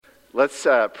Let's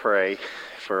pray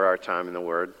for our time in the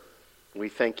Word. We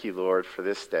thank you, Lord, for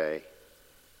this day,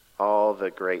 all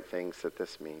the great things that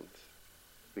this means.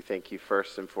 We thank you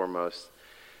first and foremost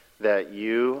that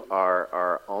you are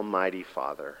our Almighty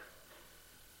Father,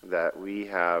 that we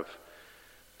have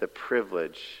the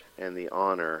privilege and the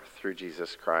honor through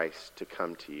Jesus Christ to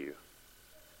come to you,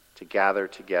 to gather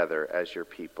together as your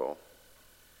people,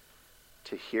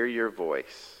 to hear your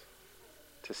voice,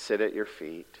 to sit at your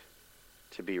feet,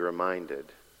 to be reminded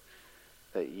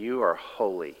that you are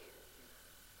holy.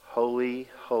 Holy,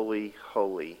 holy,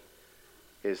 holy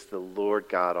is the Lord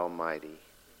God Almighty.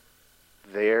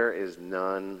 There is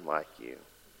none like you.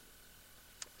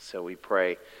 So we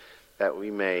pray that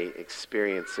we may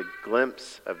experience a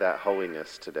glimpse of that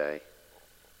holiness today,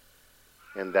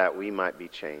 and that we might be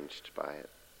changed by it.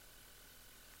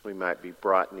 We might be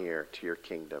brought near to your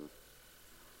kingdom.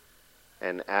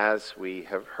 And as we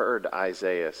have heard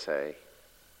Isaiah say,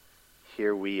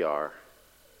 here we are,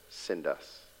 send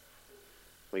us.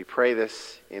 We pray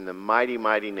this in the mighty,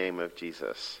 mighty name of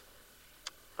Jesus.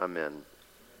 Amen.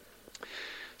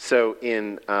 So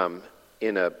in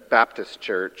a Baptist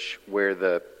church where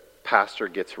the pastor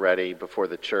gets ready before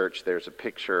the church, there's a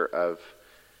picture of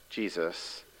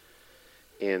Jesus.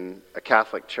 In a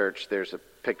Catholic church, there's a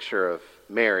picture of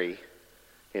Mary.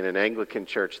 In an Anglican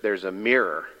church, there's a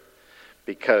mirror,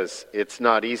 because it's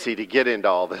not easy to get into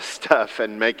all this stuff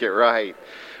and make it right.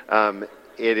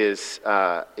 It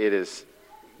is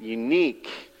unique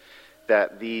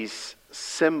that these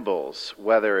symbols,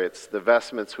 whether it's the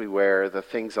vestments we wear, the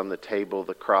things on the table,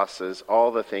 the crosses,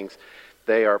 all the things,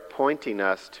 they are pointing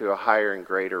us to a higher and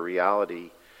greater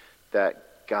reality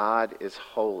that God is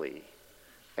holy,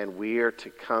 and we are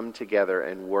to come together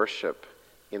and worship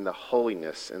in the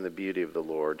holiness and the beauty of the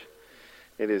Lord.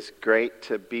 It is great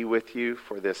to be with you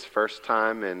for this first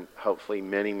time, and hopefully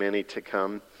many, many to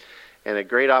come, and a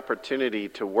great opportunity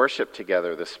to worship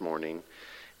together this morning.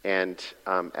 And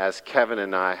as Kevin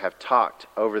and I have talked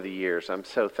over the years, I'm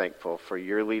so thankful for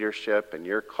your leadership and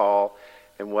your call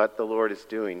and what the Lord is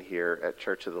doing here at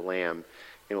Church of the Lamb.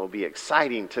 It will be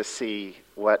exciting to see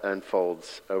what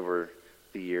unfolds over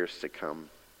the years to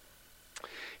come.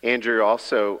 Andrew,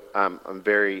 also, I'm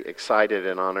very excited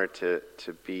and honored to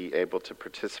be able to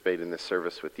participate in this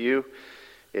service with you.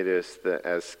 It is,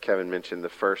 as Kevin mentioned, the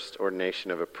first ordination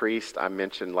of a priest. I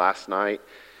mentioned last night,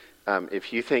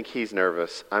 if you think he's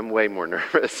nervous, I'm way more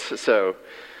nervous. So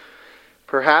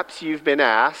perhaps you've been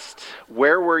asked,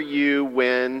 where were you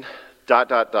when ...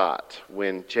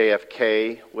 when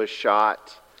JFK was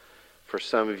shot? For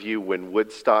some of you, when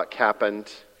Woodstock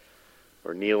happened,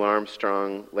 or Neil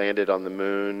Armstrong landed on the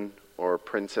moon, or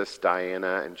Princess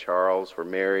Diana and Charles were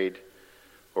married,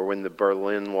 or when the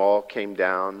Berlin Wall came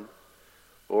down,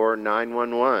 or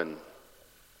 9/11,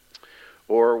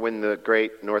 or when the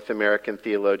great North American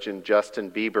theologian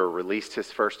Justin Bieber released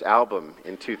his first album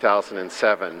in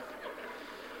 2007.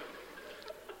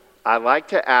 I like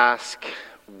to ask,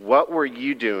 what were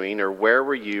you doing, or where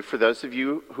were you, for those of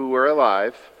you who were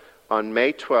alive, on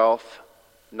May 12th,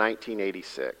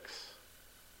 1986?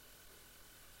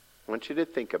 I want you to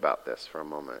think about this for a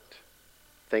moment.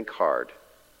 Think hard.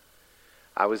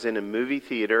 I was in a movie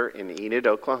theater in Enid,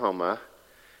 Oklahoma,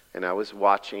 and I was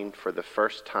watching for the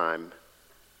first time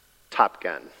Top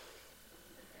Gun.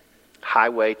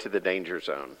 Highway to the Danger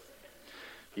Zone.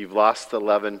 You've lost the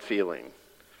love and feeling.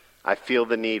 I feel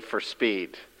the need for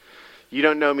speed. You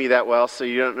don't know me that well, so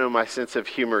you don't know my sense of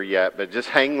humor yet, but just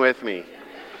hang with me.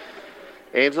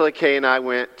 Angela Kay and I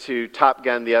went to Top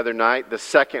Gun the other night, the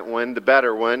second one, the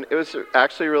better one. It was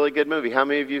actually a really good movie. How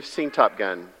many of you have seen Top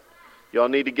Gun? Y'all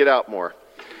need to get out more.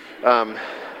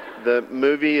 The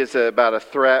movie is about a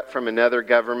threat from another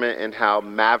government, and how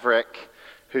Maverick,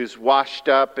 who's washed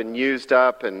up and used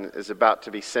up and is about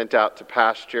to be sent out to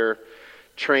pasture,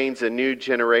 trains a new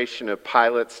generation of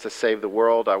pilots to save the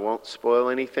world. I won't spoil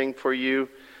anything for you,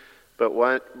 but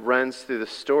what runs through the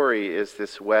story is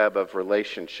this web of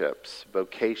relationships,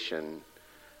 vocation.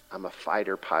 I'm a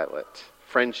fighter pilot.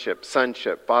 Friendship,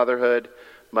 sonship, fatherhood,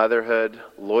 motherhood,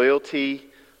 loyalty,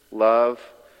 love,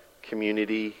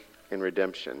 community, and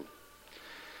redemption.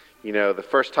 You know, the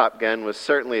first Top Gun was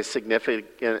certainly a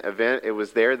significant event. It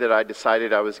was there that I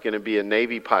decided I was going to be a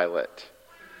Navy pilot.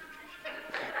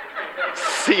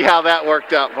 See how that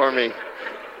worked out for me.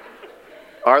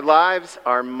 Our lives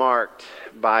are marked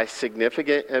by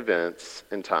significant events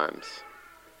and times.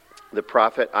 The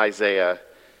prophet Isaiah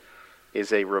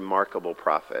is a remarkable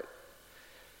prophet.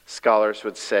 Scholars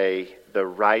would say the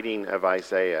writing of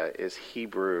Isaiah is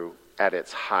Hebrew at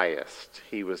its highest.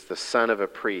 He was the son of a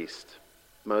priest.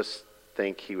 Most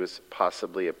think he was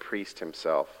possibly a priest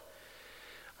himself.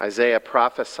 Isaiah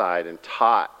prophesied and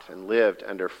taught and lived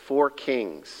under 4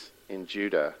 kings in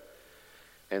Judah,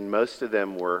 and most of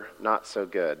them were not so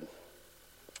good.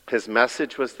 His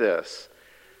message was this: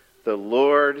 the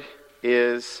Lord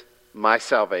is my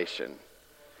salvation.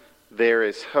 There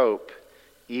is hope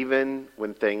even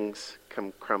when things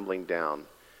come crumbling down,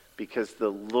 because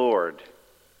the Lord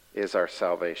is our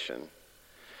salvation.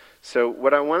 So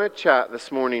what I want to chat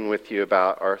this morning with you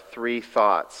about are 3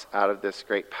 thoughts out of this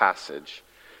great passage.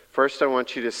 First, I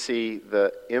want you to see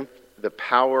the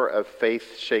power of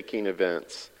faith-shaking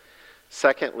events.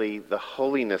 Secondly, the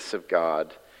holiness of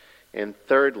God. And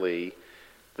thirdly,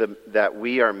 that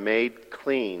we are made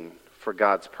clean for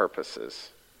God's purposes.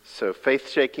 So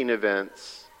faith-shaking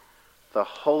events, the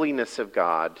holiness of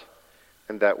God,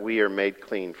 and that we are made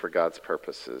clean for God's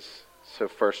purposes. So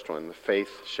first one, the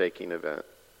faith-shaking event.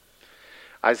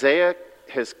 Isaiah,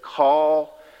 his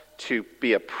call to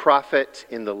be a prophet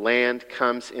in the land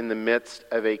comes in the midst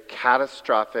of a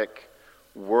catastrophic,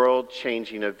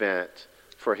 world-changing event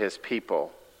for his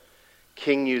people.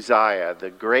 King Uzziah, the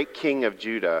great king of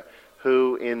Judah,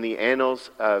 who in the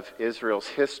annals of Israel's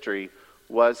history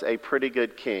was a pretty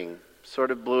good king,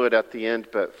 sort of blew it at the end,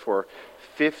 but for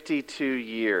 52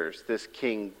 years, this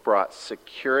king brought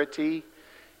security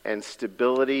and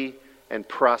stability and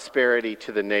prosperity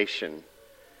to the nation.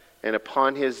 And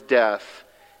upon his death,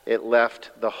 it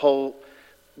left the whole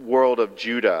world of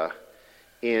Judah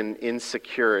in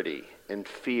insecurity and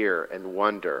fear and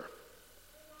wonder.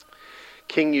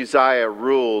 King Uzziah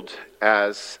ruled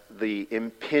as the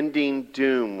impending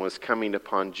doom was coming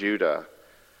upon Judah.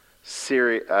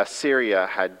 Syria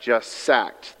had just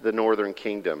sacked the northern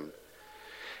kingdom.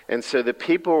 And so the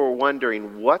people were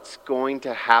wondering, what's going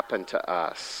to happen to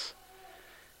us?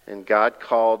 And God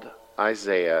called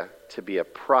Isaiah to be a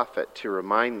prophet to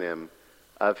remind them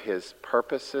of his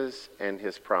purposes and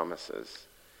his promises.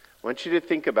 I want you to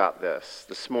think about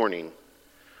this morning.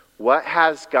 What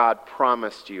has God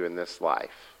promised you in this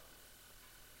life?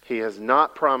 He has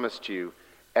not promised you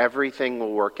everything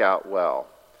will work out well.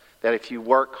 That if you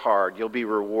work hard, you'll be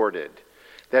rewarded.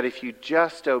 That if you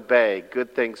just obey,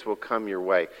 good things will come your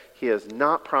way. He has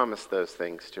not promised those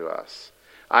things to us.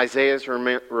 Isaiah's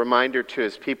reminder to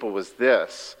his people was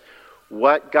this: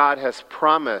 what God has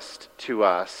promised to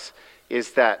us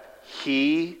is that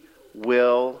he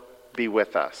will be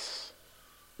with us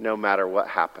no matter what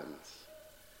happens.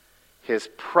 His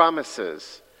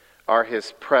promises are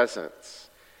his presence.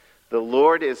 The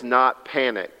Lord is not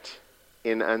panicked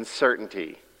in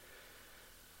uncertainty.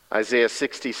 Isaiah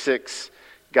 66,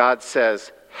 God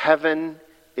says, "Heaven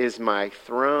is my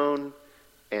throne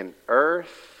and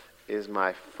earth is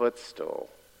my footstool."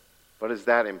 What does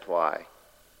that imply?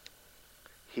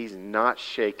 He's not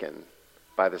shaken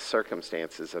by the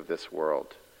circumstances of this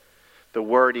world. The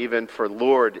word even for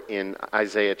Lord in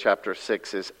Isaiah chapter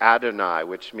 6 is Adonai,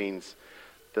 which means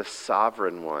the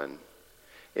sovereign one.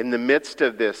 In the midst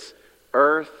of this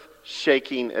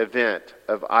earth-shaking event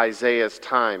of Isaiah's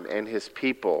time and his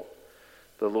people,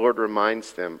 the Lord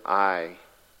reminds them, I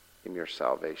am your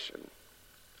salvation.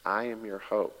 I am your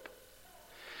hope.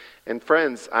 And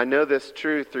friends, I know this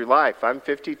true through life. I'm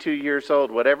 52 years old.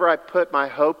 Whatever I put my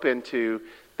hope into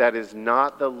that is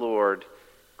not the Lord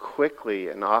quickly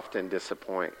and often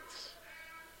disappoints.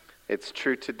 It's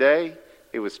true today.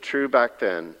 It was true back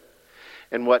then.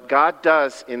 And what God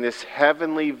does in this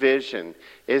heavenly vision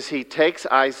is he takes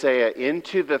Isaiah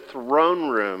into the throne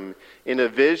room in a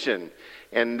vision.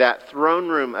 And that throne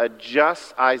room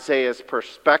adjusts Isaiah's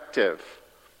perspective.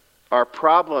 Our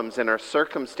problems and our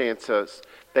circumstances,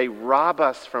 they rob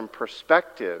us from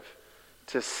perspective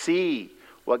to see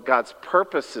what God's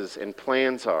purposes and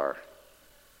plans are.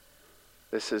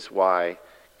 This is why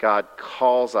God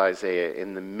calls Isaiah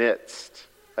in the midst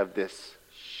of this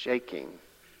shaking.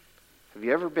 Have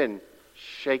you ever been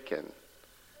shaken?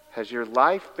 Has your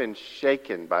life been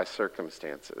shaken by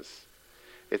circumstances?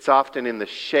 It's often in the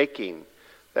shaking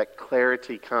that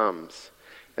clarity comes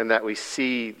and that we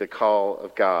see the call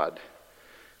of God.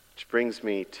 Which brings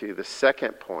me to the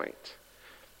second point.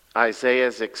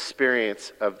 Isaiah's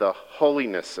experience of the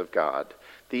holiness of God.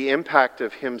 The impact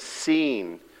of him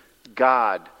seeing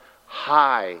God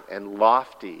high and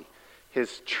lofty.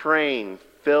 His train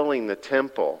filling the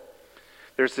temple.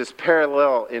 There's this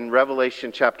parallel in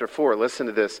Revelation chapter 4. Listen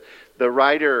to this. The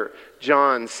writer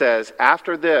John says,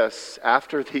 after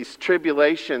these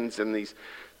tribulations and these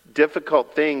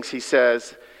difficult things, he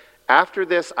says, after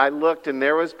this I looked, and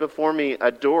there was before me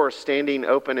a door standing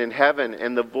open in heaven,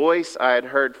 and the voice I had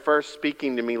heard first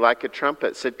speaking to me like a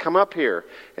trumpet said, "Come up here,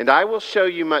 and I will show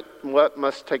you what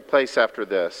must take place after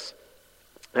this."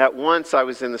 At once I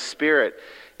was in the Spirit,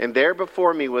 And there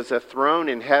before me was a throne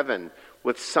in heaven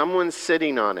with someone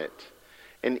sitting on it.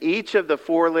 And each of the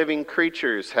 4 living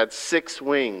creatures had 6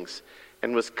 wings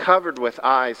and was covered with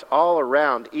eyes all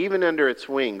around, even under its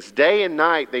wings. Day and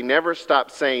night they never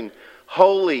stopped saying,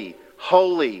 "Holy,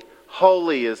 holy,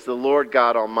 holy is the Lord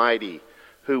God Almighty,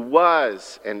 who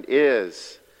was and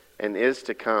is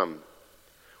to come."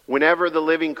 Whenever the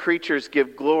living creatures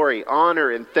give glory,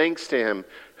 honor, and thanks to him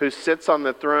who sits on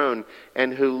the throne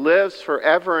and who lives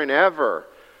forever and ever,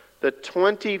 the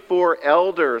 24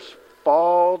 elders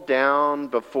fall down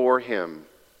before him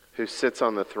who sits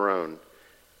on the throne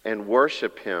and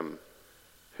worship him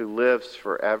who lives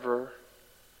forever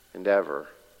and ever.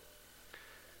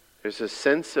 There's a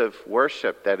sense of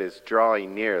worship that is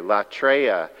drawing near.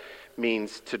 Latreia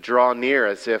means to draw near,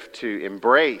 as if to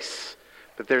embrace.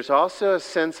 But there's also a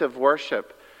sense of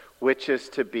worship which is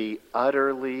to be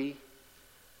utterly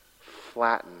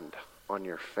flattened on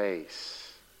your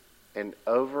face and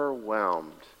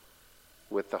overwhelmed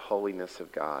with the holiness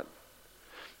of God.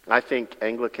 I think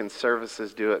Anglican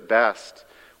services do it best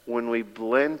when we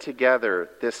blend together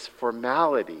this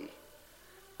formality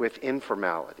with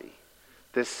informality.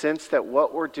 This sense that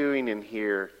what we're doing in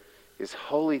here is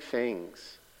holy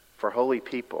things for holy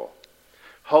people.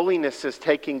 Holiness is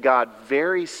taking God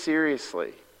very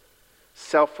seriously.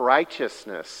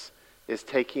 Self-righteousness is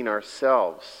taking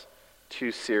ourselves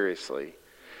too seriously.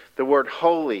 The word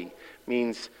holy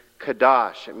means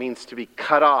kadosh. It means to be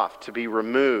cut off, to be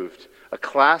removed, a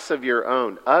class of your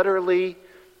own, utterly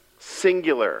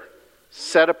singular,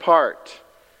 set apart,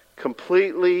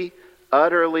 completely,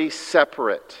 utterly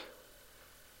separate.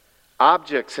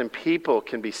 Objects and people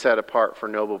can be set apart for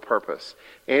noble purpose.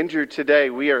 Andrew,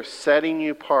 today we are setting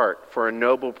you apart for a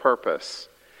noble purpose.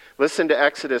 Listen to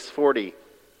Exodus 40.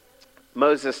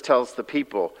 Moses tells the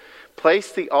people,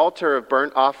 "Place the altar of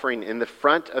burnt offering in the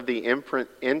front of the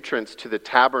entrance to the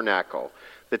tabernacle,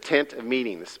 the tent of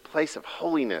meeting," this place of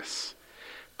holiness.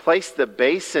 "Place the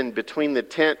basin between the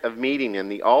tent of meeting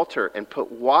and the altar and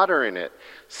put water in it.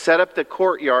 Set up the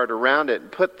courtyard around it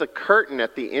and put the curtain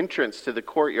at the entrance to the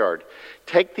courtyard.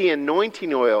 Take the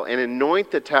anointing oil and anoint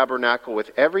the tabernacle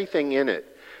with everything in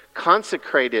it.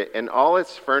 Consecrate it and all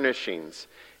its furnishings,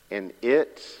 and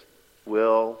it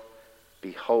will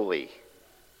be holy.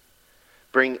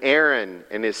 Bring Aaron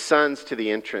and his sons to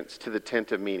the entrance to the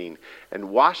tent of meeting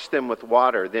and wash them with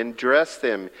water. Then dress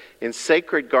them in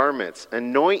sacred garments.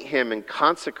 Anoint him and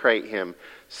consecrate him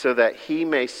so that he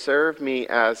may serve me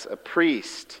as a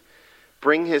priest.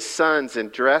 Bring his sons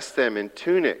and dress them in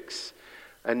tunics.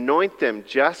 Anoint them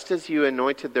just as you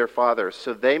anointed their fathers,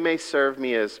 so they may serve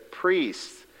me as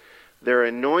priests. Their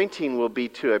anointing will be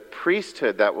to a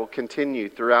priesthood that will continue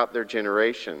throughout their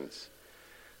generations."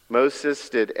 Moses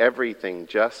did everything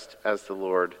just as the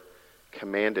Lord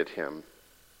commanded him.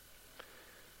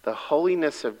 The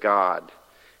holiness of God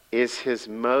is his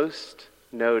most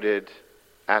noted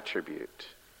attribute.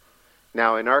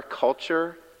 Now, in our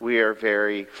culture, we are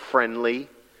very friendly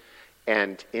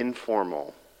and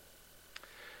informal.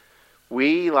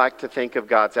 We like to think of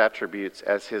God's attributes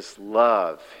as his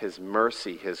love, his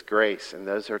mercy, his grace, and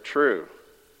those are true.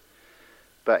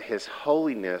 But his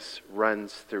holiness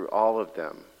runs through all of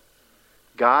them.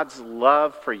 God's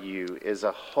love for you is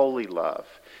a holy love.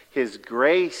 His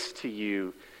grace to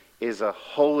you is a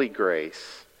holy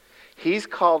grace. He's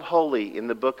called holy in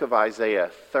the book of Isaiah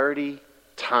 30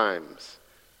 times,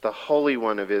 the Holy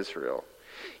One of Israel.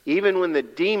 Even when the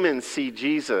demons see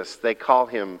Jesus, they call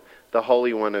him the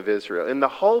Holy One of Israel. In the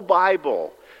whole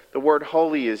Bible, the word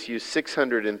holy is used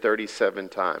 637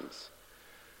 times.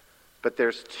 But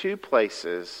there's 2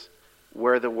 places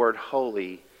where the word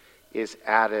holy is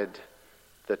added,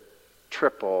 the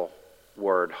triple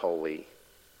word holy,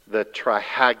 the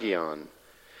trihagion.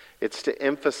 It's to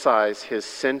emphasize his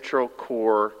central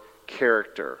core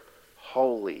character.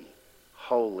 Holy,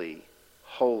 holy,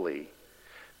 holy.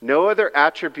 No other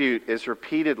attribute is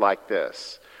repeated like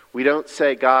this. We don't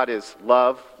say God is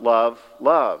love, love,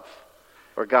 love.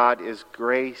 Or God is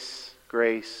grace,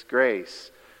 grace,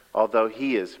 grace. Although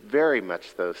he is very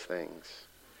much those things.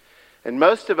 And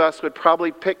most of us would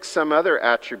probably pick some other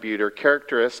attribute or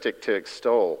characteristic to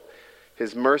extol.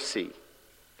 His mercy,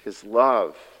 his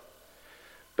love.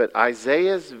 But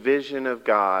Isaiah's vision of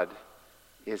God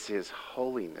is his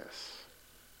holiness.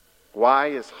 Why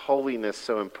is holiness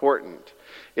so important?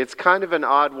 It's kind of an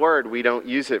odd word. We don't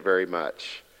use it very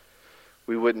much.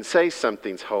 We wouldn't say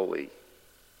something's holy.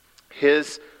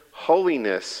 His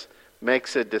holiness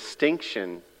makes a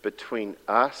distinction between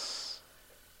us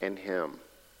and him.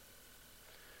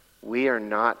 We are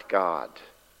not God.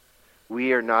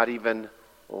 We are not even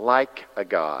like a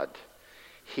God.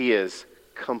 He is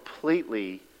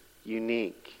completely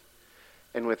unique.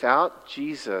 And without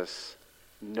Jesus,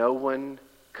 no one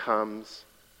comes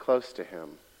close to him.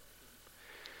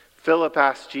 Philip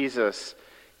asked Jesus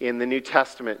in the New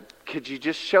Testament, could you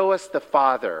just show us the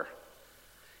Father?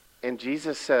 And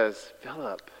Jesus says,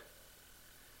 Philip,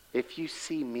 if you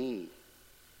see me,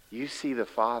 you see the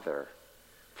Father.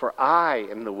 For I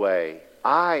am the way,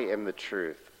 I am the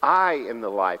truth, I am the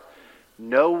life.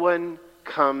 No one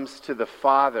comes to the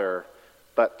Father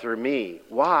but through me.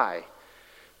 Why?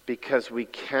 Because we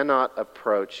cannot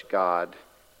approach God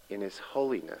in his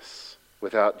holiness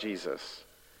without Jesus.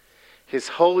 His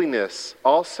holiness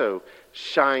also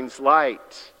shines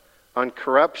light on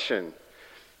corruption.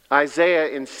 Isaiah,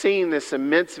 in seeing this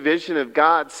immense vision of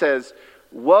God, says,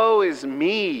 woe is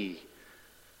me,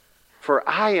 for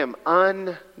I am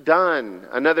undone.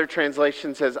 Another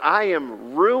translation says, I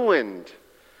am ruined.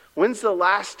 When's the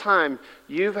last time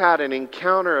you've had an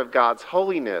encounter of God's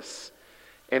holiness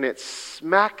and it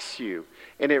smacks you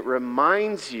and it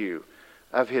reminds you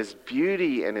of his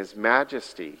beauty and his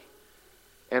majesty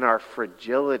and our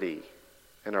fragility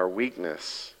and our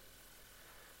weakness?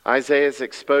 Isaiah's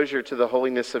exposure to the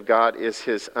holiness of God is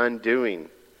his undoing.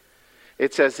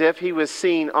 It's as if he was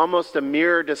seeing almost a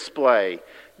mirror display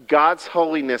God's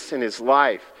holiness in his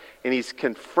life, and he's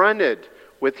confronted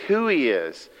with who he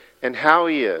is and how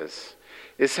he is.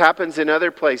 This happens in other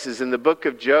places. In the book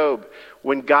of Job,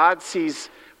 when Job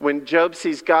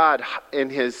sees God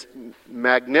in his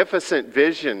magnificent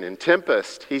vision and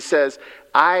tempest, he says,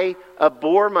 I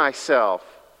abhor myself.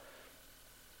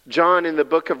 John in the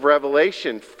book of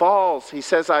Revelation falls. He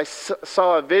says, I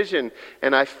saw a vision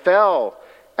and I fell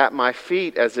at my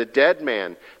feet as a dead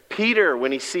man. Peter,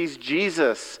 when he sees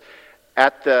Jesus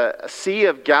at the Sea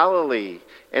of Galilee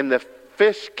in the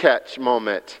fish catch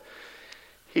moment,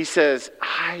 he says,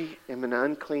 I am an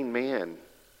unclean man.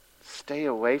 Stay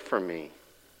away from me.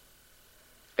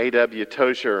 A.W.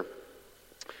 Tozer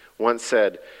once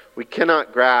said, we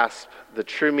cannot grasp the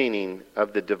true meaning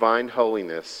of the divine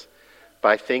holiness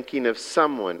by thinking of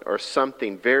someone or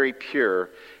something very pure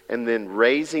and then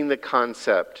raising the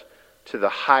concept to the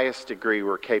highest degree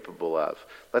we're capable of.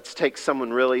 Let's take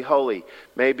someone really holy,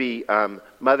 maybe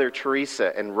Mother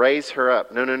Teresa, and raise her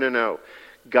up. No.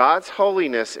 God's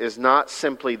holiness is not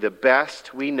simply the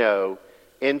best we know,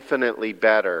 infinitely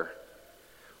better.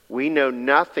 We know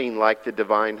nothing like the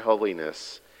divine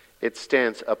holiness. It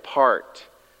stands apart,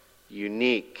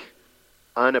 unique,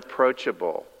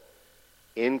 unapproachable,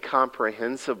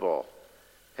 incomprehensible,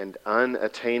 and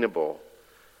unattainable.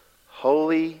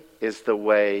 Holy is the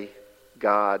way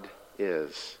God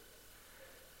is.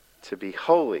 To be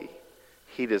holy,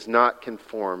 he does not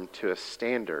conform to a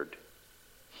standard.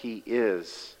 He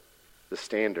is the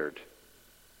standard.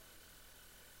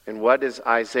 And what does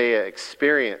Isaiah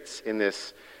experience in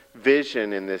this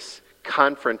vision, in this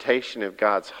confrontation of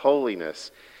God's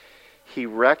holiness? He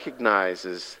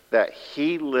recognizes that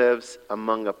he lives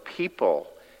among a people,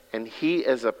 and he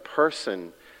is a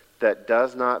person that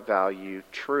does not value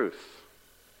truth.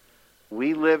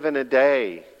 We live in a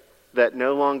day that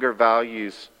no longer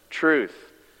values truth.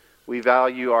 We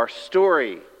value our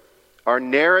story, our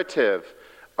narrative,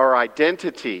 our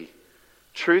identity.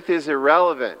 Truth is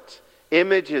irrelevant.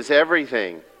 Image is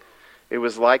everything. It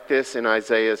was like this in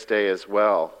Isaiah's day as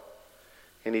well.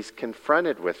 And he's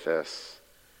confronted with this.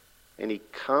 And he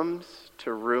comes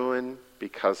to ruin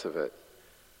because of it.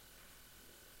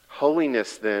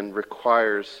 Holiness then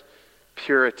requires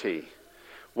purity.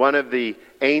 One of the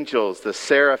angels, the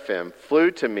seraphim,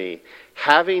 flew to me,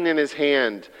 having in his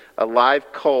hand a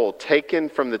live coal taken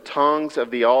from the tongs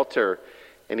of the altar,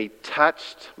 and he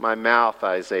touched my mouth,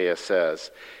 Isaiah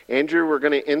says. Andrew, we're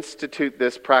going to institute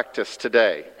this practice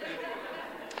today.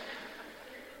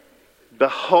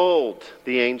 Behold,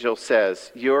 the angel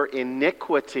says, your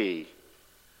iniquity,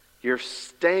 your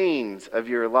stains of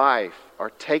your life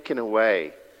are taken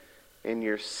away, and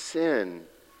your sin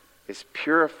is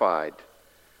purified.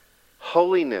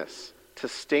 Holiness, to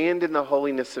stand in the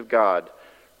holiness of God,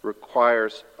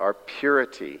 requires our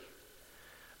purity.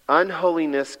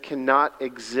 Unholiness cannot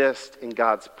exist in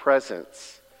God's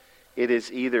presence. It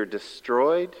is either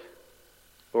destroyed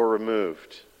or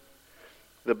removed.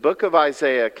 The book of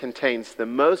Isaiah contains the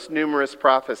most numerous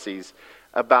prophecies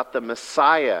about the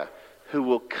Messiah who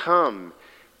will come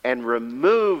and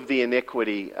remove the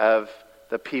iniquity of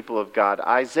the people of God.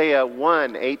 Isaiah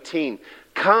 1:18,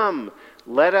 come,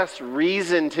 let us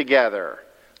reason together.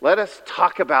 Let us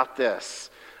talk about this.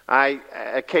 I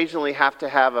occasionally have to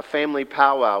have a family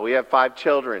powwow. We have 5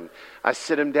 children. I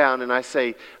sit them down and I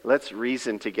say, let's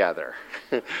reason together.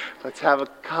 Let's have a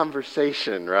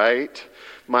conversation, right?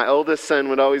 my oldest son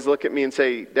would always look at me and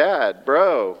say, Dad,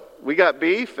 bro, we got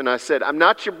beef? And I said, I'm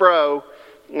not your bro,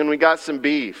 and we got some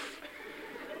beef.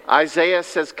 Isaiah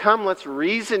says, come, let's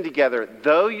reason together.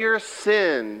 Though your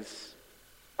sins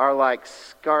are like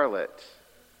scarlet,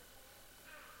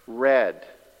 red,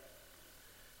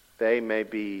 they may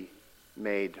be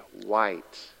made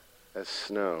white as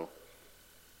snow.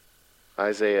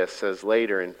 Isaiah says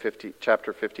later in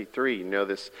chapter 53, you know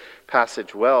this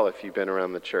passage well if you've been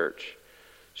around the church.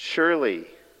 Surely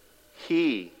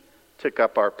he took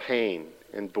up our pain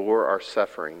and bore our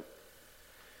suffering.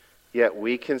 Yet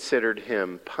we considered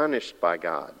him punished by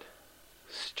God,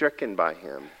 stricken by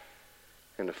him,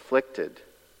 and afflicted.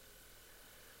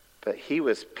 But he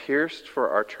was pierced for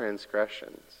our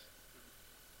transgressions.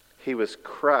 He was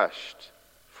crushed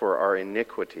for our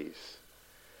iniquities.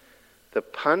 The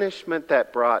punishment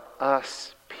that brought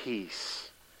us peace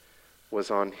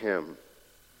was on him.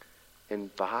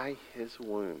 And by his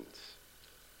wounds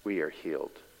we are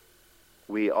healed.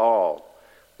 We all,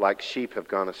 like sheep, have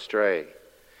gone astray.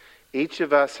 Each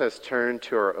of us has turned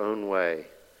to our own way,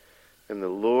 and the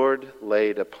Lord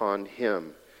laid upon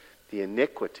him the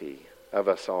iniquity of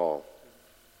us all.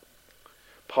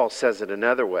 Paul says it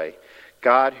another way.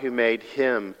 God who made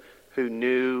him who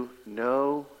knew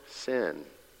no sin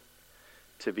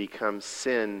to become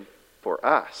sin for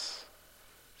us,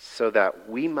 so that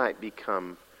we might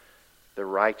become the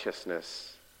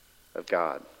righteousness of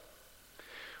God.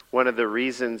 One of the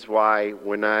reasons why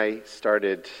when I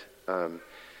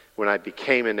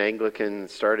became an Anglican and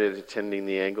started attending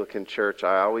the Anglican church,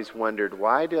 I always wondered,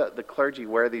 why do the clergy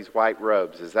wear these white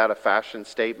robes? Is that a fashion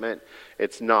statement?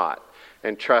 It's not.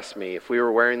 And trust me, if we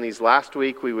were wearing these last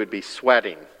week, we would be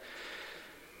sweating.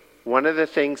 One of the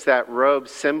things that robe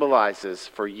symbolizes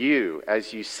for you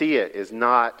as you see it is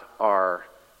not our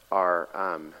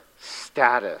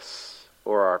status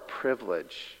or our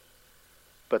privilege,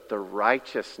 but the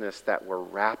righteousness that we're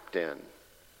wrapped in.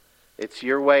 It's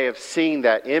your way of seeing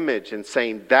that image and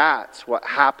saying that's what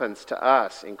happens to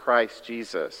us in Christ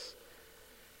Jesus.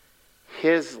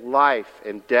 His life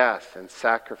and death and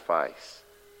sacrifice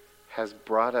has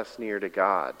brought us near to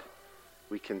God.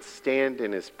 We can stand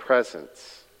in his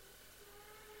presence.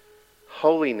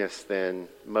 Holiness then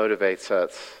motivates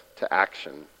us to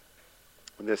action.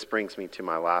 And this brings me to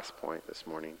my last point this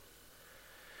morning.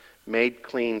 Made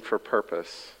clean for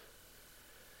purpose.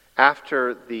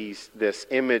 After this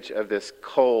image of this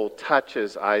coal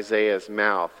touches Isaiah's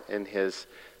mouth and his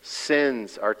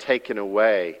sins are taken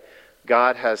away,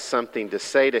 God has something to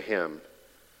say to him.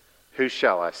 Who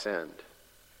shall I send?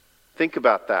 Think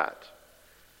about that.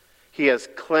 He has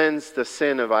cleansed the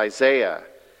sin of Isaiah,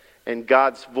 and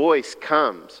God's voice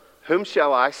comes. Whom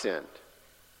shall I send?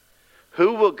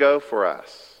 Who will go for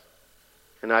us?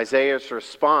 And Isaiah's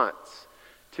response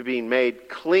to being made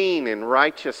clean in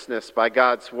righteousness by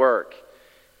God's work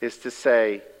is to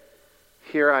say,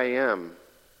 here I am,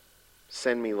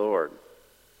 send me, Lord.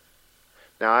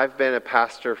 Now, I've been a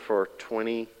pastor for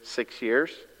 26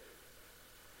 years,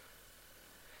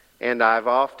 and I've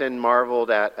often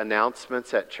marveled at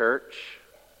announcements at church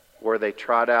where they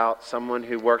trot out someone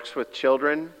who works with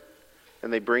children,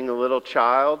 and they bring a little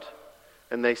child,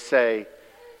 and they say,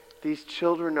 these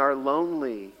children are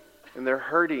lonely, and they're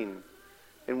hurting,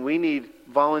 and we need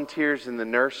volunteers in the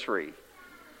nursery.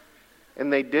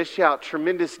 And they dish out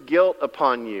tremendous guilt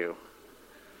upon you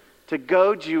to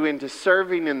goad you into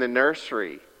serving in the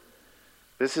nursery.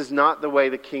 This is not the way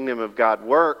the kingdom of God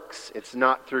works. It's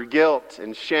not through guilt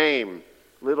and shame.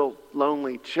 Little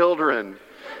lonely children,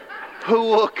 who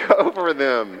will go for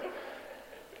them?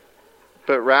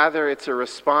 But rather it's a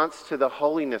response to the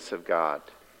holiness of God,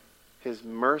 his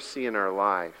mercy in our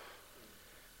life.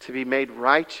 To be made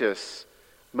righteous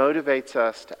motivates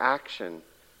us to action,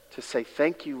 to say,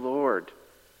 thank you, Lord.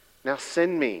 Now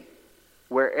send me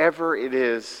wherever it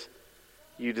is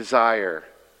you desire.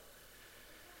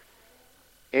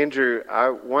 Andrew, I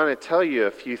want to tell you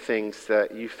a few things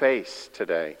that you face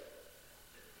today.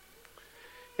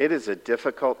 It is a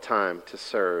difficult time to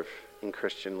serve in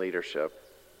Christian leadership.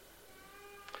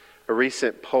 A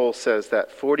recent poll says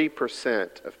that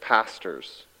 40% of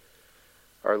pastors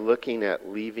are looking at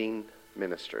leaving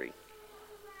ministry.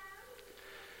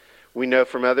 We know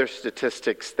from other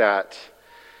statistics that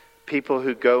people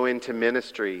who go into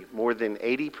ministry, more than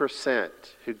 80%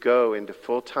 who go into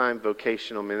full-time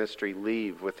vocational ministry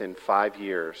leave within 5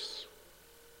 years.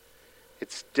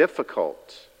 It's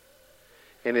difficult,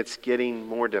 and it's getting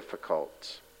more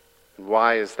difficult. And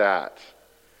why is that?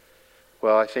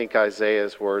 Well, I think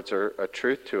Isaiah's words are a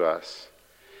truth to us.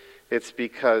 It's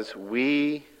because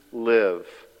we live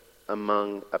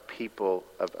among a people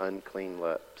of unclean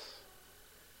lips.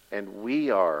 and we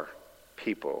are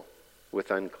people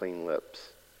with unclean lips.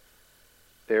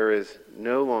 There is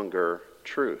no longer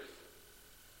truth.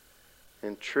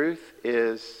 And truth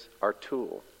is our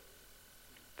tool.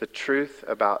 The truth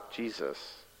about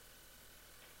Jesus.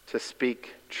 To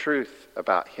speak truth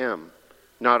about him,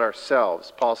 not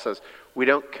ourselves. Paul says we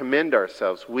don't commend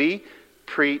ourselves. We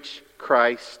preach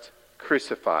Christ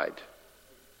crucified.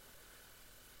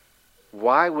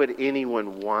 Why would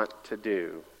anyone want to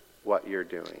do what you're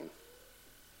doing?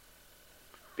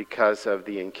 Because of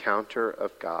the encounter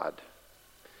of God.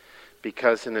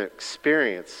 Because of an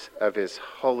experience of his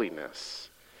holiness.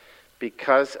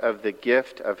 Because of the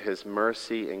gift of his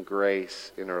mercy and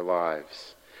grace in our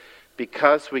lives.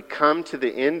 Because we come to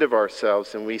the end of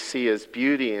ourselves and we see his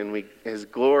beauty and his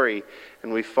glory,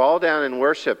 and we fall down and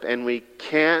worship, and we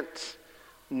can't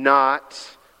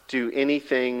not do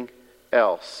anything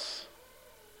else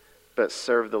but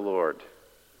serve the Lord.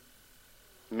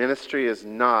 Ministry is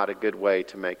not a good way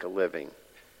to make a living.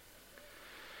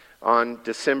 On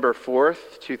December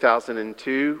 4th,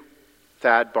 2002,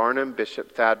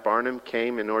 Bishop Thad Barnum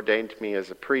came and ordained me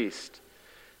as a priest.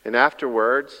 And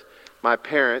afterwards, my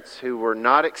parents, who were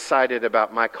not excited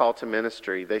about my call to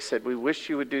ministry, they said, "We wish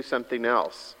you would do something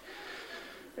else."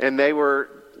 And they were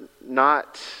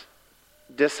not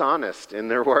dishonest in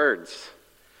their words.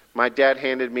 My dad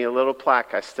handed me a little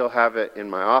plaque. I still have it in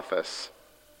my office.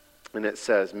 And it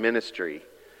says, "Ministry.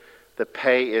 The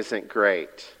pay isn't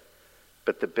great,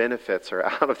 but the benefits are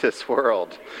out of this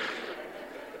world."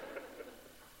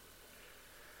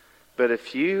 But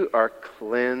if you are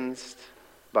cleansed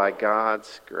by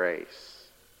God's grace,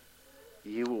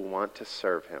 you will want to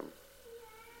serve him.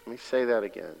 Let me say that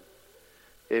again.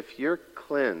 If you're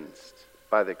cleansed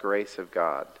by the grace of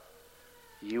God,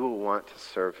 you will want to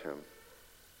serve him.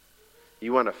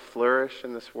 You want to flourish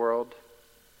in this world?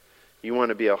 You want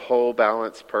to be a whole,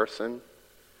 balanced person?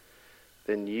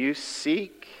 Then you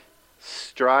seek,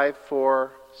 strive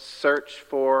for, search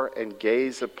for, and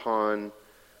gaze upon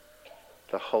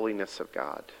the holiness of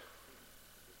God.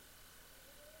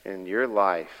 And your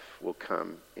life will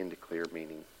come into clear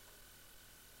meaning.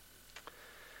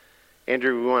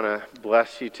 Andrew, we want to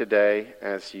bless you today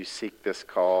as you seek this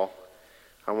call.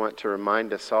 I want to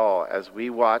remind us all, as we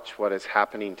watch what is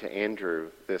happening to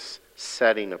Andrew, this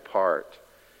setting apart,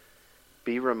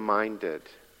 be reminded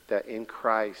that in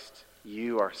Christ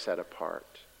you are set apart.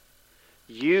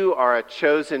 You are a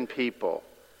chosen people,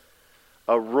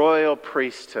 a royal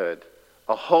priesthood,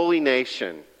 a holy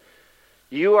nation.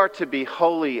 You are to be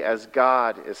holy as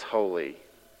God is holy.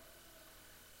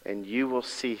 And you will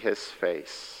see his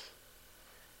face.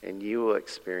 And you will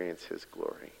experience his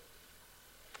glory.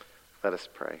 Let us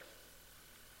pray.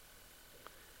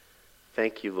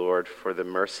 Thank you, Lord, for the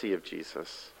mercy of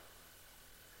Jesus,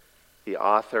 the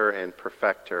author and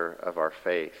perfecter of our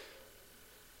faith,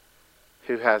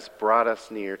 who has brought us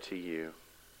near to you,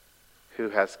 who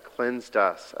has cleansed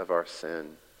us of our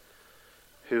sin,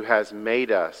 who has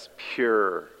made us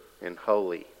pure and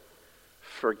holy.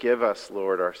 Forgive us,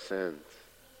 Lord, our sins,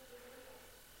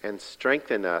 and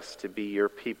strengthen us to be your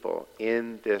people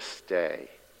in this day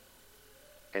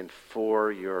and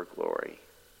for your glory.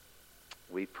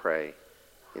 We pray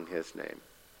in his name.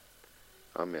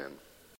 Amen.